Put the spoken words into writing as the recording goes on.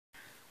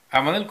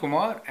I'm Anil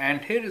Kumar,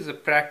 and here is a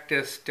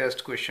practice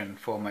test question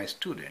for my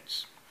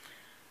students.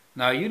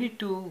 Now you need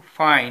to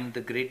find the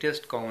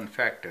greatest common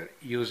factor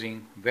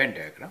using Venn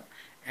diagram,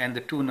 and the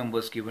two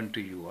numbers given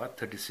to you are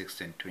 36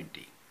 and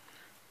 20.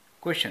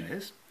 Question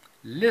is,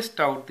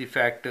 list out the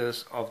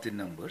factors of the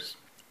numbers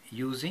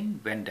using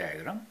Venn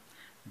diagram,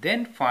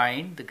 then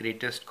find the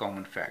greatest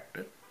common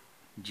factor,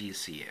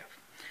 GCF.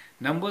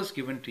 Numbers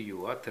given to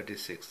you are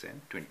 36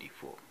 and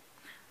 24.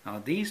 Now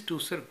these two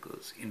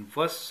circles, in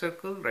first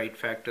circle write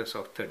factors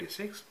of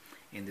 36,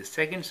 in the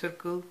second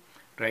circle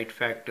write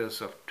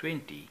factors of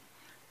 20.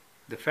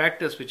 The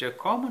factors which are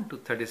common to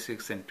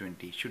 36 and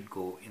 20 should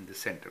go in the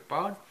center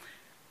part,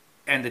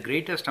 and the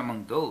greatest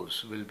among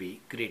those will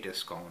be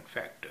greatest common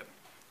factor.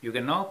 You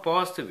can now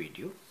pause the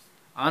video,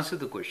 answer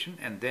the question,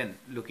 and then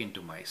look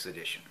into my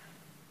suggestion.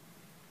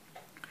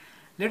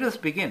 Let us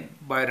begin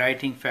by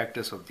writing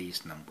factors of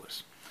these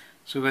numbers.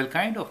 So we'll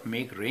kind of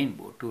make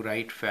rainbow to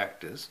write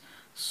factors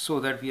so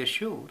that we are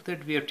sure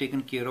that we have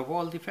taken care of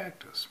all the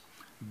factors.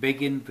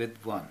 Begin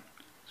with 1.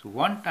 So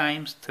 1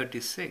 times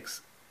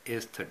 36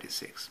 is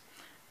 36.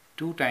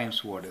 2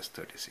 times what is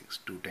 36?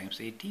 2 times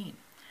 18.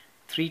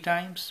 3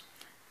 times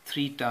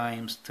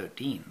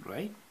 13,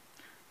 right?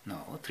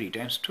 No, 3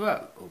 times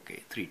 12.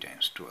 Okay, 3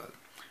 times 12.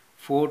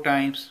 4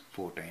 times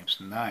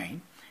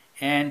 9,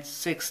 and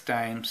 6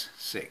 times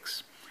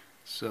 6.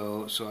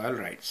 So I'll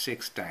write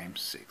 6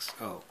 times 6.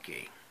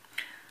 Okay.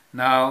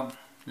 Now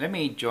let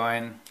me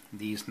join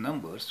these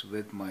numbers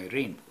with my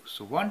rainbow.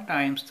 So 1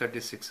 times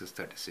 36 is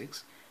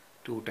 36,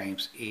 2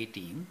 times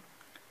 18,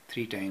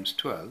 3 times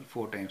 12,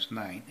 4 times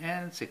 9,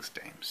 and 6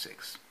 times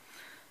 6.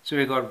 So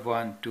we got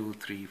 1, 2,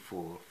 3,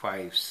 4,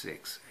 5,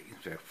 6, in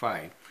fact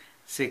 5,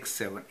 6,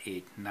 7,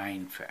 8,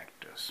 9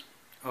 factors.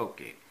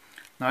 Okay.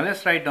 Now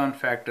let's write down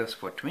factors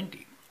for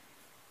 20.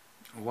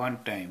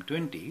 1 times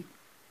 20,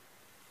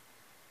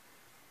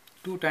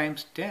 2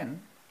 times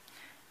 10,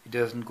 it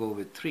doesn't go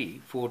with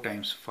 3, 4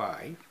 times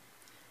 5,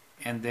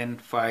 and then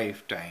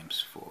 5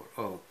 times 4.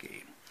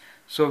 Okay,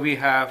 so we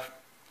have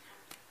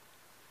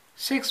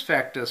 6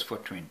 factors for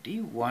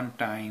 20, 1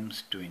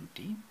 times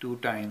 20, 2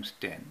 times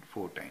 10,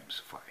 4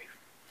 times 5.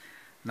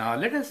 Now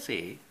let us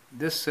say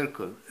this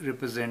circle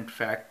represents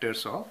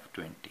factors of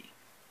 20.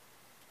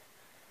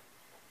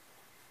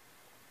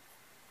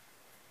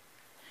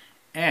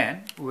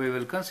 And we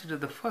will consider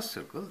the first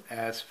circle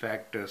as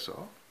factors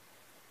of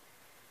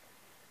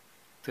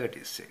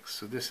 36.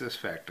 So this is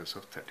factors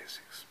of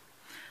 36.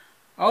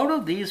 Out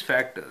of these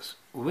factors,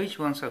 which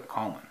ones are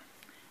common?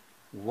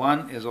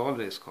 1 is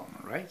always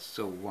common, right?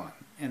 So 1.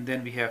 And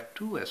then we have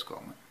 2 as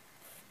common.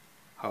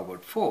 How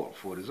about 4?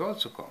 4 is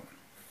also common.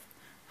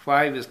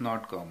 5 is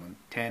not common,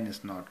 10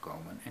 is not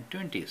common, and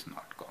 20 is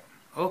not common.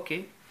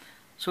 Okay,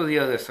 so the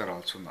others are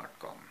also not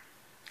common.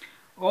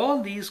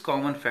 All these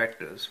common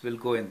factors will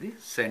go in the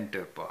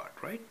center part,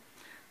 right?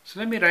 So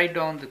let me write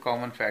down the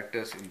common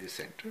factors in the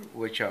center,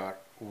 which are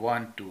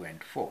 1, 2,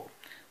 and 4.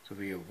 So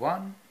we have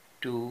 1,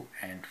 2,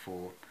 and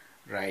 4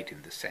 right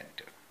in the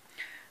center.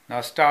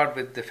 Now start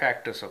with the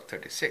factors of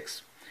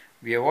 36.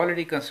 We have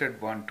already considered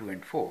 1, 2,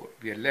 and 4.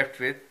 We are left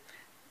with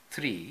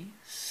 3,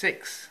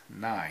 6,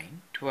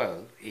 9,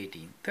 12,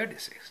 18,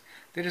 36.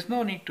 There is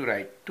no need to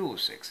write 2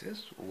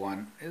 6's.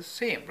 1 is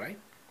same, right?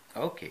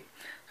 Okay.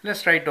 So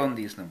let's write down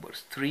these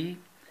numbers. 3,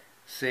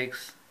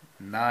 6,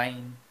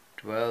 9,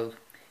 12,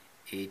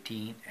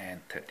 18,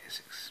 and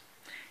 36.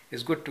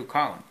 It's good to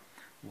count.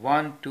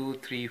 1, 2,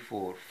 3,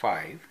 4,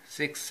 5,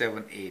 6,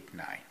 7, 8,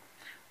 9.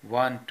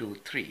 1, 2,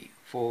 3,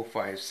 4,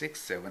 5,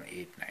 6, 7,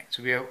 8, 9.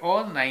 So we have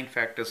all 9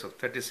 factors of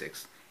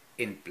 36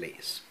 in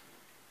place.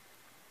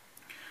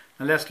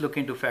 Now let's look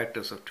into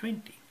factors of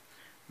 20.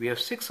 We have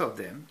 6 of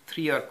them,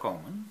 3 are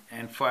common,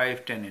 and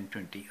 5, 10, and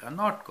 20 are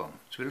not common.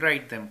 So we'll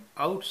write them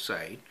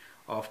outside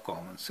of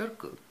common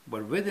circle,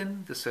 but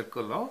within the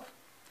circle of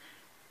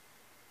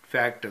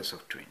factors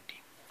of 20.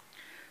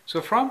 So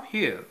from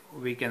here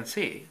we can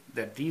say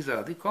that these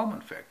are the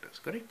common factors,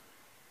 correct?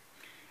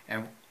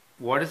 And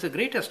what is the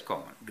greatest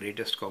common?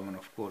 Greatest common,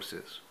 of course,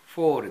 is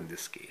 4 in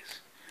this case.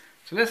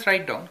 So let's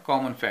write down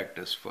common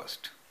factors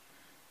first.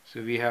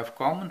 So we have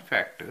common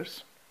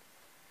factors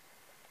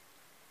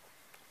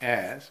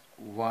as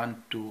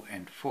 1, 2,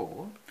 and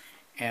 4,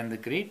 and the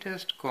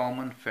greatest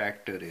common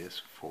factor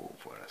is 4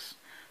 for us.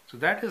 So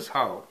that is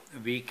how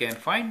we can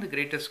find the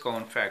greatest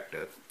common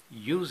factor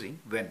using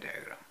Venn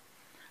diagram.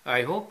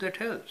 I hope that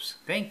helps.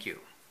 Thank you.